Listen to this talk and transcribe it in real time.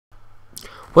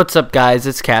What's up, guys?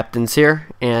 It's Captains here,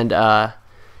 and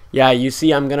yeah, you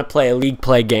see I'm gonna play a league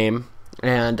play game,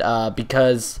 and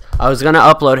because I was gonna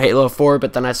upload Halo 4,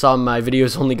 but then I saw my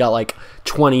videos only got like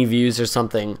 20 views or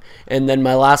something, and then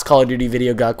my last Call of Duty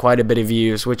video got quite a bit of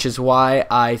views, which is why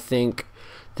I think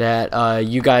that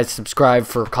you guys subscribe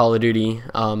for Call of Duty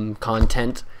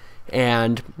content,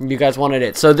 and you guys wanted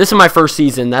it. So this is my first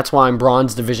season. That's why I'm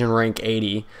Bronze Division rank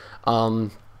 80.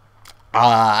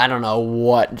 I don't know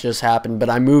what just happened, but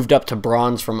I moved up to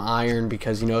Bronze from Iron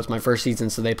because, you know, it's my first season,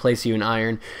 so they place you in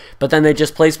Iron. But then they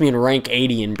just placed me in rank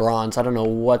 80 in Bronze. I don't know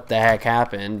what the heck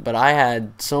happened, but I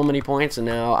had so many points, and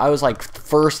now I was like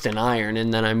first in Iron,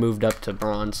 and then I moved up to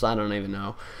Bronze, so I don't even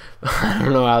know. I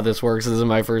don't know how this works. This is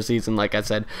my first season, like I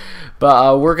said.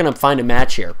 But we're going to find a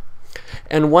match here.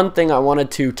 And one thing I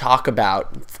wanted to talk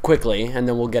about quickly, and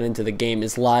then we'll get into the game,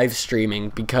 is live streaming,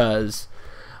 because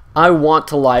I want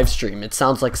to live stream. It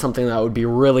sounds like something that would be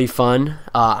really fun.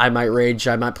 I might rage.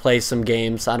 I might play some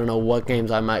games. I don't know what games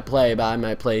I might play, but I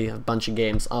might play a bunch of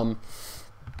games.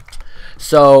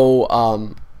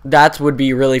 That would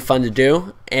be really fun to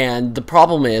do. And the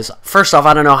problem is, first off,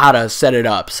 I don't know how to set it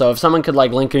up. So if someone could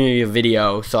like link me a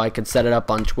video so I could set it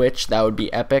up on Twitch, that would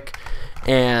be epic.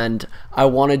 And I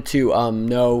wanted to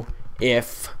know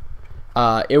if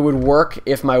it would work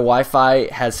if my Wi-Fi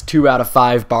has 2 out of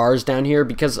 5 bars down here,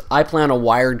 because I plan a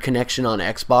wired connection on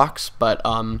Xbox, but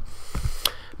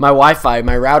my Wi-Fi,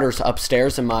 my router's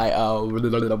upstairs and my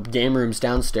game room's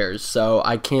downstairs, so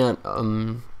I can't,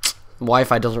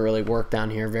 Wi-Fi doesn't really work down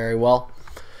here very well.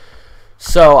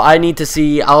 So I need to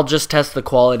see, I'll just test the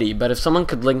quality, but if someone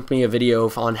could link me a video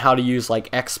on how to use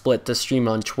like XSplit to stream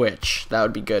on Twitch, that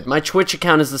would be good. My Twitch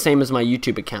account is the same as my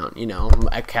YouTube account, you know,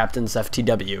 at Captains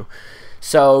FTW.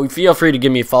 So feel free to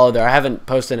give me a follow there. I haven't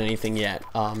posted anything yet.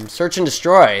 Search and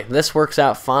destroy. This works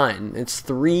out fine. It's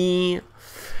 3.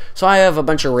 So I have a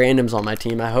bunch of randoms on my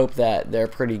team. I hope that they're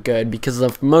pretty good, because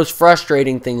the most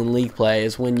frustrating thing in league play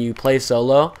is when you play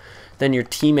solo, then your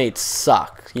teammates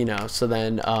suck, you know, so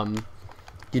then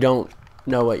you don't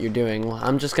know what you're doing. Well,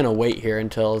 I'm just going to wait here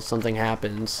until something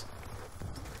happens.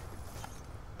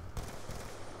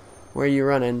 Where are you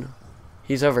running?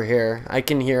 He's over here. I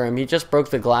can hear him. He just broke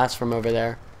the glass from over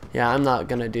there. Yeah, I'm not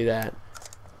going to do that.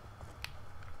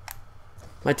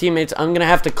 My teammates, I'm going to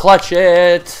have to clutch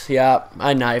it. Yeah,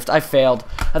 I knifed. I failed.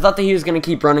 I thought that he was going to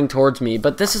keep running towards me,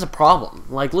 but this is a problem.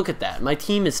 Like, look at that. My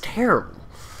team is terrible.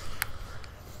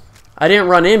 I didn't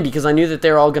run in because I knew that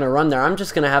they were all going to run there. I'm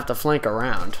just going to have to flank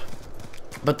around.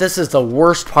 But this is the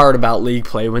worst part about league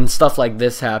play, when stuff like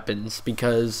this happens,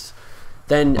 because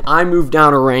then I move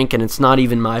down a rank and it's not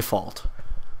even my fault.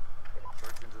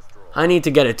 I need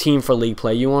to get a team for league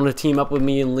play. You want to team up with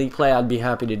me in league play? I'd be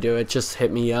happy to do it. Just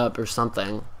hit me up or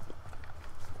something.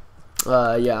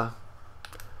 Yeah.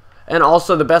 And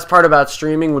also, the best part about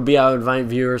streaming would be I would invite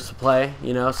viewers to play,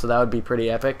 you know, so that would be pretty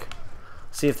epic.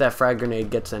 See if that frag grenade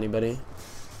gets anybody.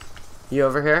 You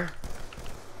over here?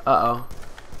 Uh-oh.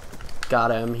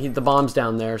 Got him. The bomb's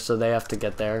down there, so they have to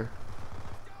get there.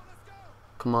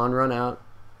 Come on, run out.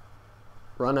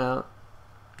 Run out.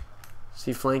 Is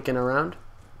he flanking around?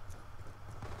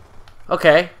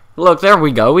 Okay. Look, there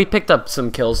we go. We picked up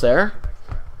some kills there.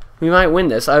 We might win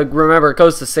this. I remember it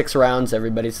goes to 6 rounds,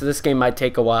 everybody, so this game might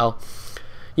take a while.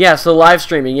 Yeah, so live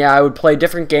streaming, yeah, I would play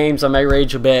different games. I might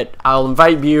rage a bit. I'll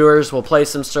invite viewers. We'll play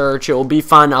some search. It will be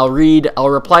fun. I'll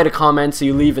reply to comments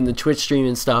you leave in the Twitch stream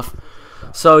and stuff.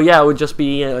 So, yeah, it would just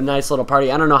be a nice little party.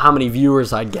 I don't know how many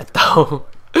viewers I'd get, though.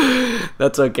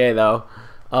 That's okay, though.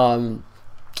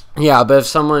 Yeah, but if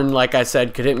someone, like I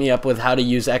said, could hit me up with how to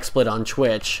use XSplit on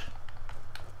Twitch,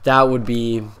 that would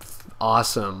be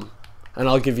awesome. And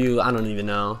I'll give you, I don't even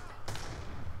know.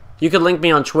 You could link me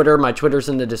on Twitter. My Twitter's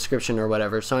in the description or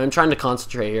whatever. So I'm trying to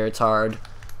concentrate here. It's hard.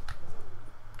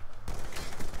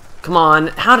 Come on.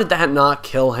 How did that not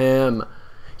kill him?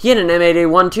 He had an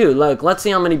M8A1 too. Look, let's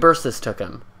see how many bursts this took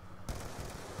him.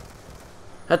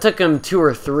 That took him 2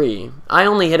 or 3. I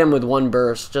only hit him with 1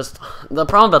 burst. Just the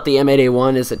problem about the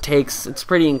M8A1 is it's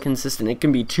pretty inconsistent. It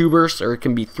can be 2 bursts or it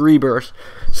can be 3 bursts.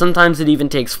 Sometimes it even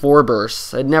takes 4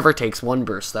 bursts. It never takes 1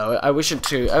 burst though. I wish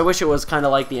it was kind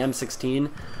of like the M16,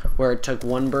 where it took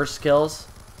 1 burst kills.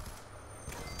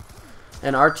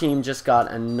 And our team just got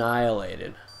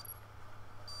annihilated.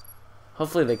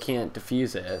 Hopefully they can't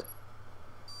defuse it.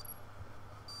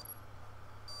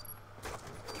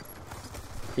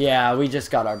 Yeah, we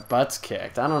just got our butts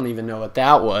kicked. I don't even know what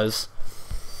that was.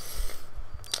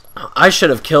 I should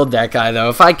have killed that guy, though.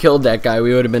 If I killed that guy,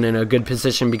 we would have been in a good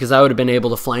position, because I would have been able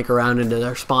to flank around into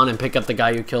their spawn and pick up the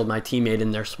guy who killed my teammate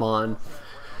in their spawn.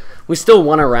 We still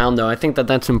won a round, though. I think that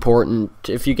that's important.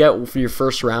 If you get your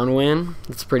first round win,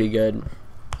 it's pretty good.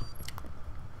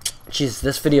 Jeez,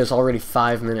 this video is already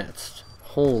 5 minutes.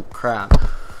 Holy crap.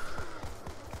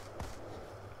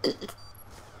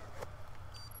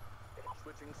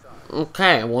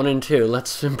 Okay, 1 and 2.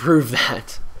 Let's improve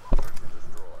that.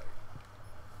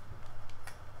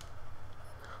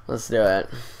 Let's do it.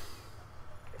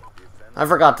 I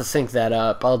forgot to sync that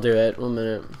up. I'll do it. 1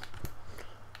 minute.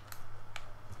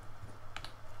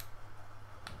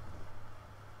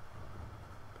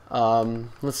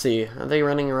 Let's see. Are they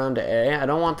running around to A? I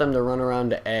don't want them to run around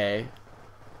to A.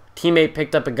 Teammate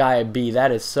picked up a guy at B.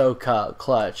 That is so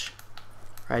clutch.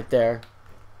 Right there.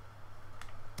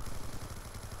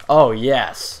 Oh,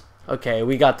 yes. Okay,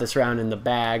 we got this round in the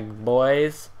bag,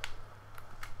 boys.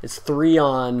 It's 3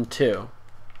 on 2.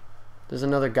 There's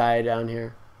another guy down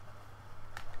here.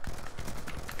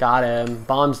 Got him.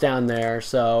 Bomb's down there,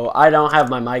 so I don't have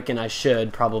my mic and I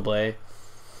should probably.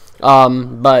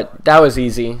 But that was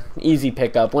easy. Easy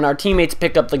pickup. When our teammates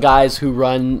pick up the guys who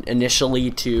run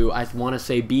initially to, I want to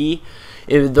say B,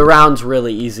 the round's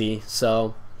really easy,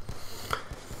 so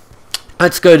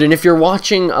that's good. And if you're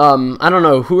watching, I don't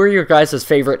know, who are your guys'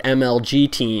 favorite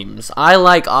MLG teams? I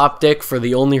like Optic for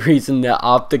the only reason that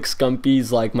Optic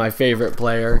Scumpy's like my favorite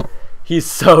player. He's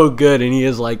so good, and he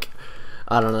is like,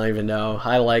 I don't even know.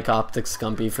 I like Optic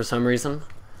Scumpy for some reason.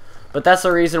 But that's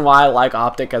the reason why I like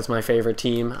Optic as my favorite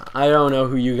team. I don't know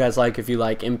who you guys like, if you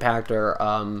like Impact or,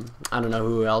 I don't know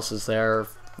who else is there.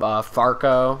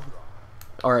 Farco.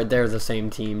 Or they're the same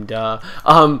team, duh.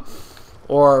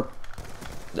 Or,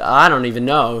 I don't even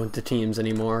know the teams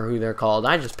anymore, who they're called.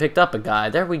 I just picked up a guy.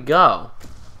 There we go.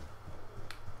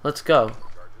 Let's go.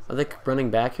 Are they running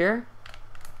back here?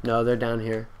 No, they're down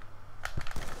here.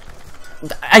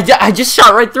 I just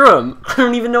shot right through him. I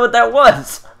don't even know what that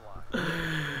was.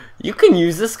 You can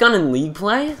use this gun in league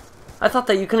play? I thought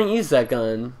that you couldn't use that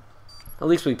gun. At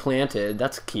least we planted.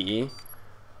 That's key.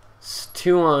 It's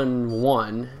 2 on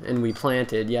 1, and we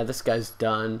planted. Yeah, this guy's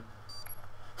done.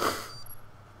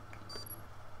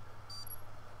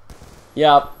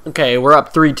 Yeah, okay, we're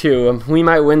up 3-2. We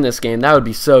might win this game. That would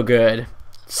be so good.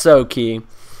 So key.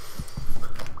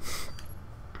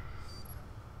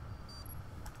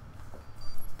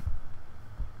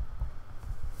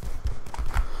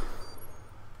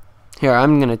 Here,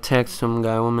 I'm gonna text some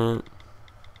guy 1 minute.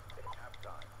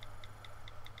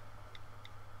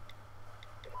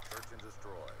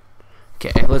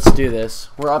 Okay, let's do this.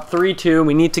 We're up 3-2.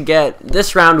 We need to get...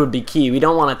 This round would be key. We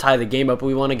don't want to tie the game up, but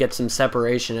we want to get some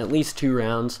separation. At least 2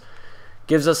 rounds.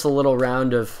 Gives us a little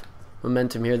round of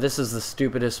momentum here. This is the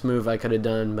stupidest move I could have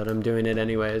done, but I'm doing it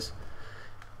anyways.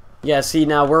 Yeah, see,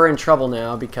 now we're in trouble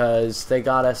now because they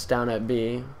got us down at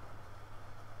B.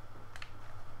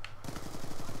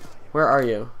 Where are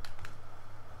you?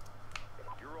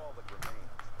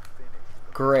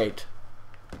 Great.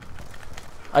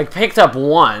 I picked up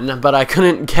 1, but I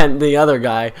couldn't get the other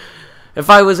guy. If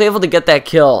I was able to get that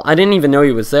kill, I didn't even know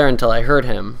he was there until I heard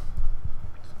him.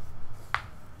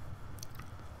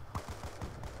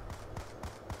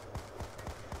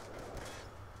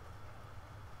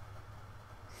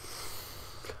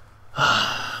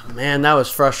 Man, that was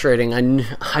frustrating.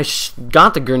 I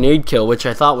got the grenade kill, which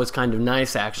I thought was kind of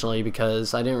nice, actually,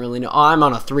 because I didn't really know. Oh, I'm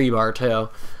on a 3-bar, too.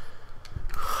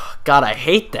 God, I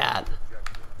hate that.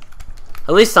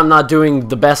 At least I'm not doing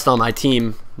the best on my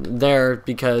team there,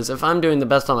 because if I'm doing the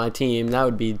best on my team, that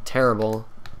would be terrible.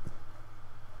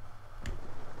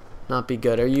 Not be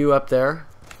good. Are you up there?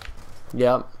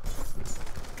 Yep.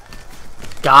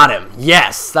 Got him.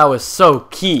 Yes, that was so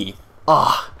key.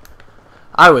 Oh,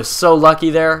 I was so lucky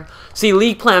there. See,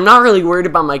 league play, I'm not really worried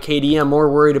about my KD. I'm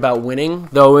more worried about winning.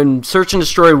 Though in Search and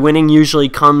Destroy, winning usually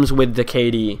comes with the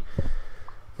KD.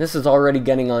 This is already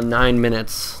getting on 9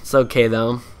 minutes. It's okay,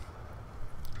 though.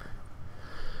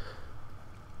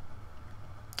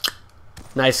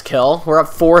 Nice kill. We're up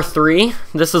 4-3.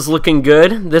 This is looking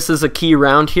good. This is a key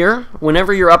round here.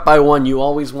 Whenever you're up by 1, you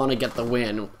always want to get the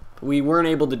win. We weren't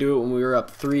able to do it when we were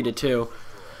up 3-2.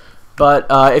 But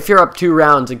if you're up 2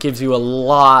 rounds, it gives you a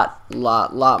lot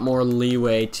more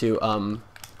leeway to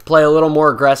play a little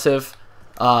more aggressive.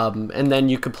 And then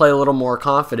you could play a little more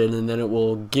confident, and then it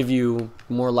will give you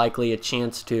more likely a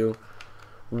chance to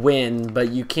win.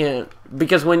 But you can't,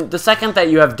 because when the second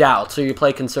that you have doubts or you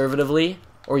play conservatively,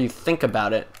 or you think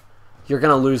about it, you're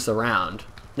going to lose the round.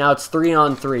 Now it's 3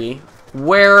 on 3.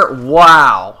 Where,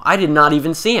 wow, I did not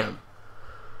even see him.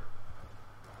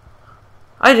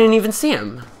 I didn't even see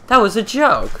him. That was a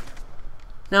joke.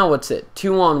 Now what's it?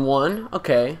 2 on 1?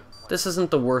 Okay, this isn't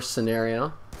the worst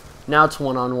scenario. Now it's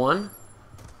 1 on 1.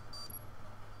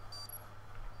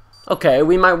 Okay,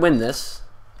 we might win this.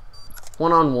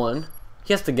 1-on-1.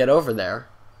 He has to get over there.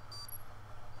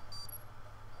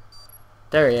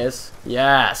 There he is.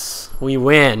 Yes, we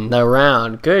win the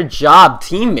round. Good job,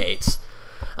 teammates.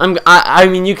 I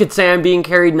mean, you could say I'm being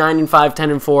carried 9-5,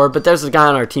 10-4, but there's a guy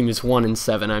on our team who's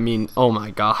 1-7. I mean, oh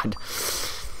my god.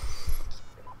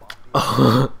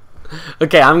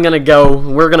 Okay, I'm gonna go.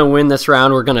 We're gonna win this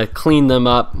round. We're gonna clean them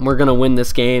up. We're gonna win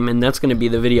this game, and that's gonna be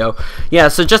the video. Yeah.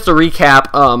 So just to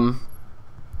recap,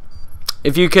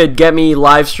 if you could get me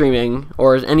live streaming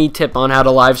or any tip on how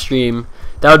to live stream,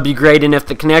 that would be great. And if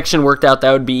the connection worked out,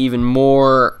 that would be even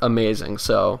more amazing.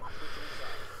 So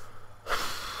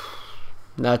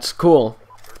that's cool.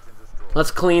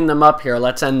 Let's clean them up here.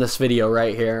 Let's end this video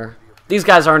right here. These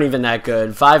guys aren't even that good.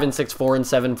 5-6,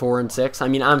 4-7, 4-6. I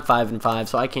mean, I'm 5-5,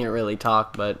 so I can't really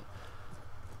talk, but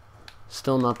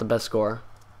still not the best score.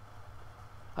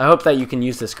 I hope that you can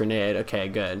use this grenade. Okay,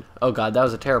 good. Oh god, that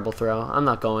was a terrible throw. I'm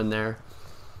not going there.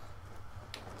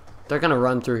 They're gonna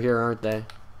run through here, aren't they?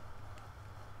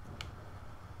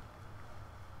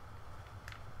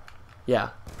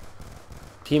 Yeah.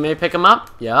 Teammate pick him up?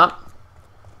 Yeah.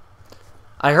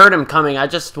 I heard him coming. I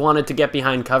just wanted to get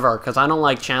behind cover because I don't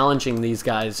like challenging these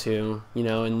guys who, you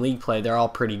know, in league play, they're all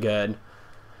pretty good.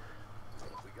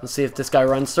 Let's see if this guy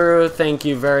runs through. Thank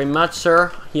you very much,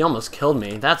 sir. He almost killed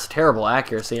me. That's terrible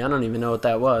accuracy. I don't even know what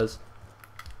that was.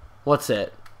 What's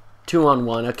it?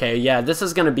 2-on-1. Okay, yeah, this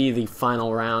is going to be the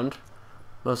final round,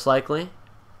 most likely.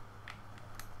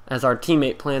 As our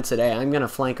teammate plants it A, I'm going to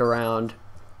flank around.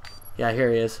 Yeah,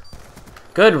 here he is.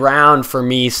 Good round for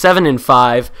me,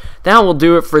 7-5. That will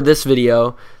do it for this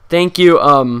video. Thank you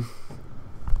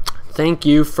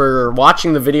for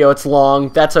watching the video. It's long.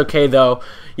 That's okay though.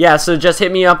 Yeah, so just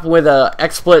hit me up with a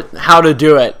XSplit how to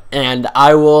do it, and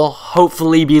I will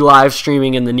hopefully be live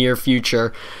streaming in the near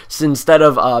future. So instead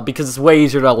of because it's way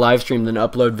easier to live stream than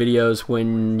upload videos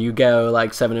when you go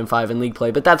like 7-5 in league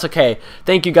play. But that's okay.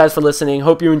 Thank you guys for listening.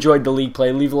 Hope you enjoyed the league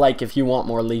play. Leave a like if you want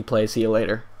more league play. See you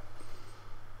later.